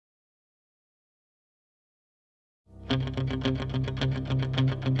It's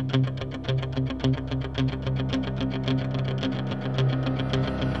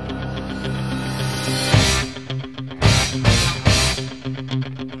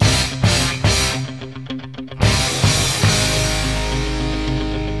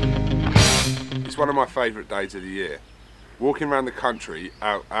one of my favourite days of the year. Walking around the country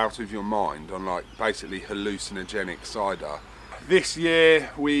out of your mind on like basically hallucinogenic cider. This year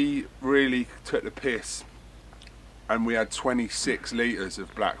we really took the piss and we had 26 litres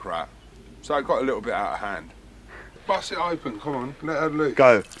of Black Rat. So it got a little bit out of hand. Bust it open, come on, let her loose.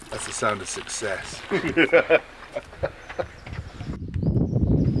 Go. That's the sound of success. What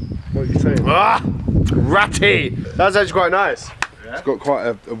are you saying? Ah! Ratty! That's actually quite nice. It's got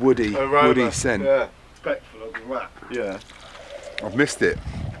quite a woody scent. Yeah. Respectful of the rat. Yeah. I've missed it.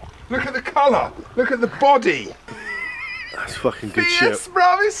 Look at the colour. Look at the body. That's fucking good Fierce, shit.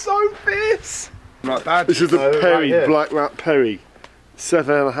 bro. It's so fierce. Like that. This is the Perry, right Black Rat Perry.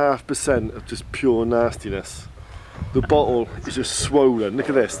 7.5% of just pure nastiness. The bottle is just swollen. Look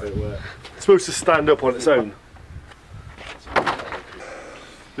at this. It's supposed to stand up on its own.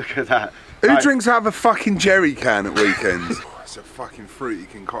 Look at that. Who drinks out of a fucking jerry can at weekends? It's a fucking fruity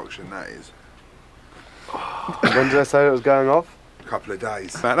concoction, that is. When did I say it was going off? A couple of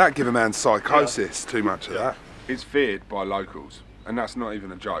days. Man, that'd give a man psychosis, too much of that. It's feared by locals, and that's not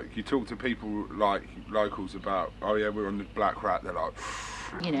even a joke. You talk to people like locals about, oh yeah, we're on the Black Rat, they're like...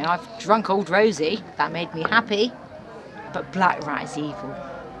 You know, I've drunk Old Rosie, that made me happy, but Black Rat is evil.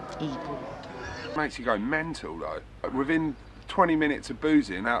 Evil. It makes you go mental though. Within 20 minutes of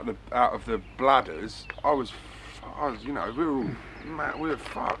boozing out of the bladders, I was, you know, we were all, man, we were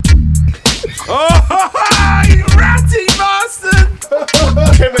fucked. Oh, you ratty bastard!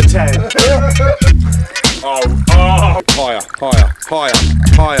 Timothy! Oh, higher, higher, higher,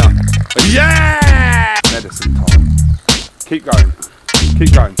 higher. Yeah! Medicine time. Keep going,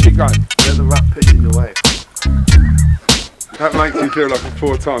 keep going, keep going. Let the rat piss in your way. That makes me feel like a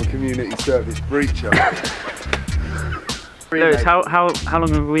 4-time community service breacher. Lewis, how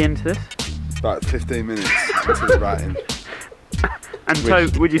long are we into this? About 15 minutes into the ratting. And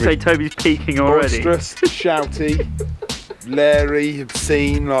would you say Toby's peaking already? Boisterous, shouty, leery,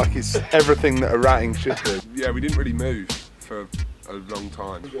 obscene, like it's everything that a ratting should do. Yeah, we didn't really move for a long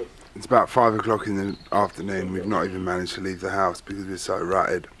time. It's about 5 o'clock in the afternoon. We've not even managed to leave the house because we're so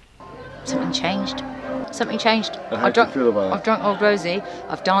ratted. Something changed. Something changed. How do you feel about that? I've drunk Old Rosie,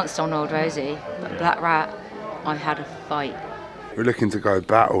 I've danced on Old Rosie, but Black Rat, I've had a fight. We're looking to go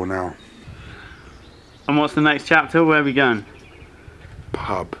battle now. And what's the next chapter? Where are we going?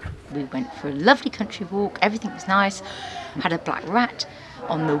 Pub. We went for a lovely country walk, everything was nice, had a Black Rat.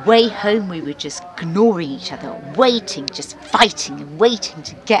 On the way home we were just ignoring each other, waiting, just fighting and waiting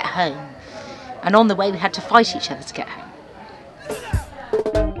to get home. And on the way we had to fight each other to get home.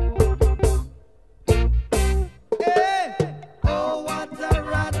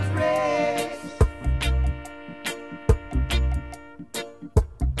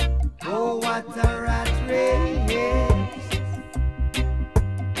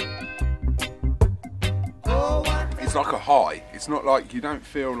 It's like a high. It's not like, you don't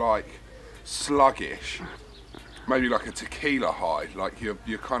feel like sluggish. Maybe like a tequila high, like you're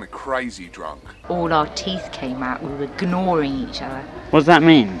kind of crazy drunk. All our teeth came out, we were ignoring each other. What does that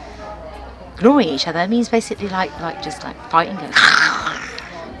mean? Ignoring each other means basically just like fighting.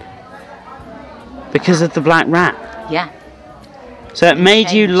 Because of the Black Rat? Yeah. So it made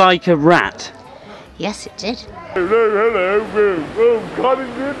you like a rat? Yes, it did. Hello,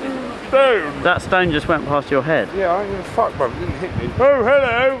 cutting good stone. That stone just went past your head? Yeah, I ain't gonna fuck, bro, it didn't hit me. Oh,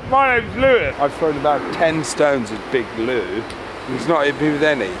 hello, my name's Lewis. I've thrown about 10 stones at Big Lou. He's not hit me with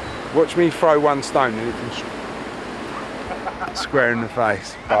any. Watch me throw one stone and it can square in the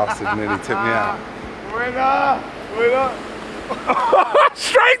face. Bastard nearly took me out. Winner!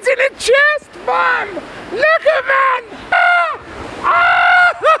 Straight in the chest, man! Look at man!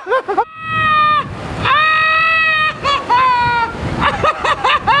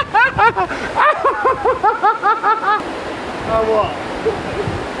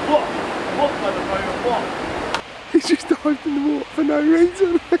 What, motherfucker, what? He's just dived in the water for no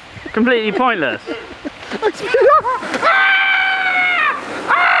reason. Completely pointless?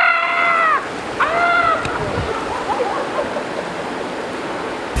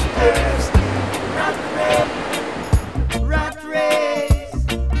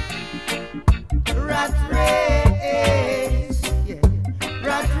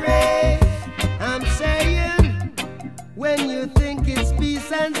 When you think it's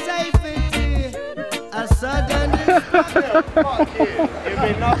peace and safety, a sudden Fuck you. You've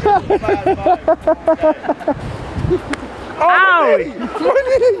been nothing but bad vibes. Oh,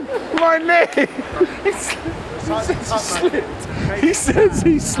 my knee! He says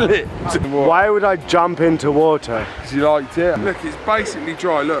he slipped. Why would I jump into water? Because you liked it. Look, it's basically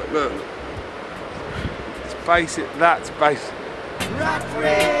dry. Look. It's basic. That's basic. Rat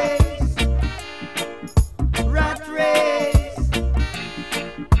race, rat race,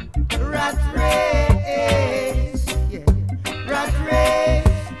 rat race, yeah. Rat race.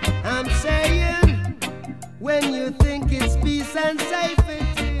 I'm saying, when you think it's peace and safety.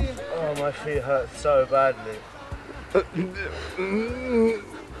 Oh, my feet hurt so badly.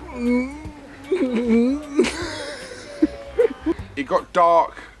 It got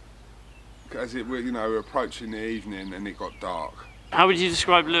dark as it were, you know, approaching the evening, and it got dark. How would you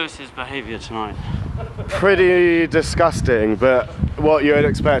describe Lewis's behaviour tonight? Pretty disgusting, but what you would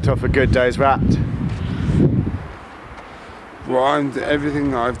expect off a good day's rat. Well,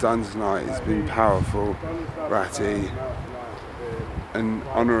 everything that I've done tonight has been powerful, ratty, and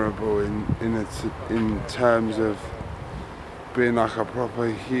honourable in terms of being like a proper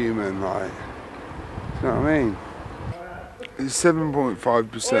human, like, you know what I mean? It's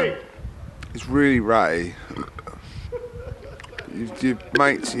 7.5%. It's really ratty. Your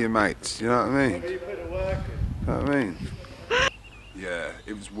mates are your mates, you know what I mean? You know what I mean? Yeah,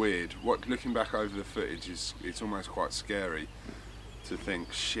 it was weird. Looking back over the footage, it's almost quite scary to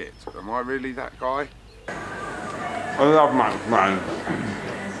think, shit, am I really that guy? I love man.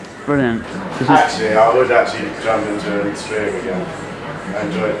 Brilliant. Actually, I would actually jump into an extreme again. I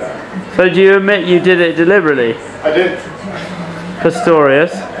enjoyed that. So do you admit you did it deliberately? I did.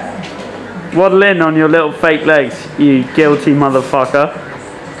 Pistorius. Waddle in on your little fake legs, you guilty motherfucker.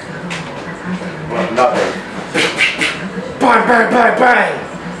 Well, nothing. Bang, bang, bang,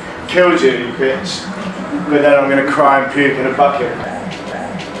 bang! Killed you, you bitch. But then I'm going to cry and puke in a bucket.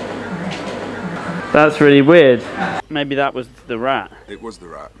 That's really weird. Maybe that was the rat. It was the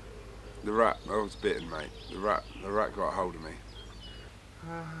rat. The rat, I was bitten, mate. The rat got a hold of me.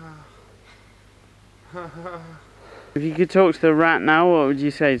 If you could talk to the rat now, what would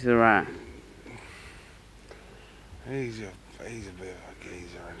you say to the rat? He's a bit of a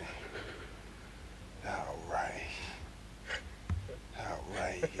geezer, isn't he? That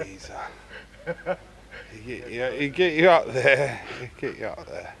Ray geezer. He'd get you up there.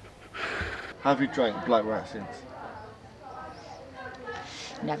 Have you drank black rat since?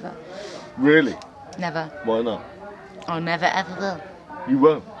 Never. Really? Never. Why not? I never ever will. You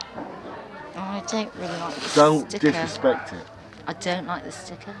won't. I don't really like the Don't sticker. disrespect it. I don't like the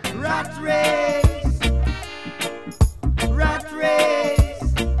sticker. Rat race, rat race,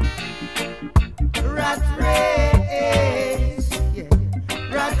 rat race, yeah.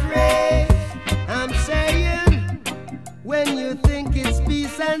 Rat race. I'm saying, when you think it's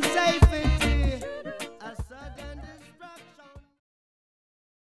peace and safety.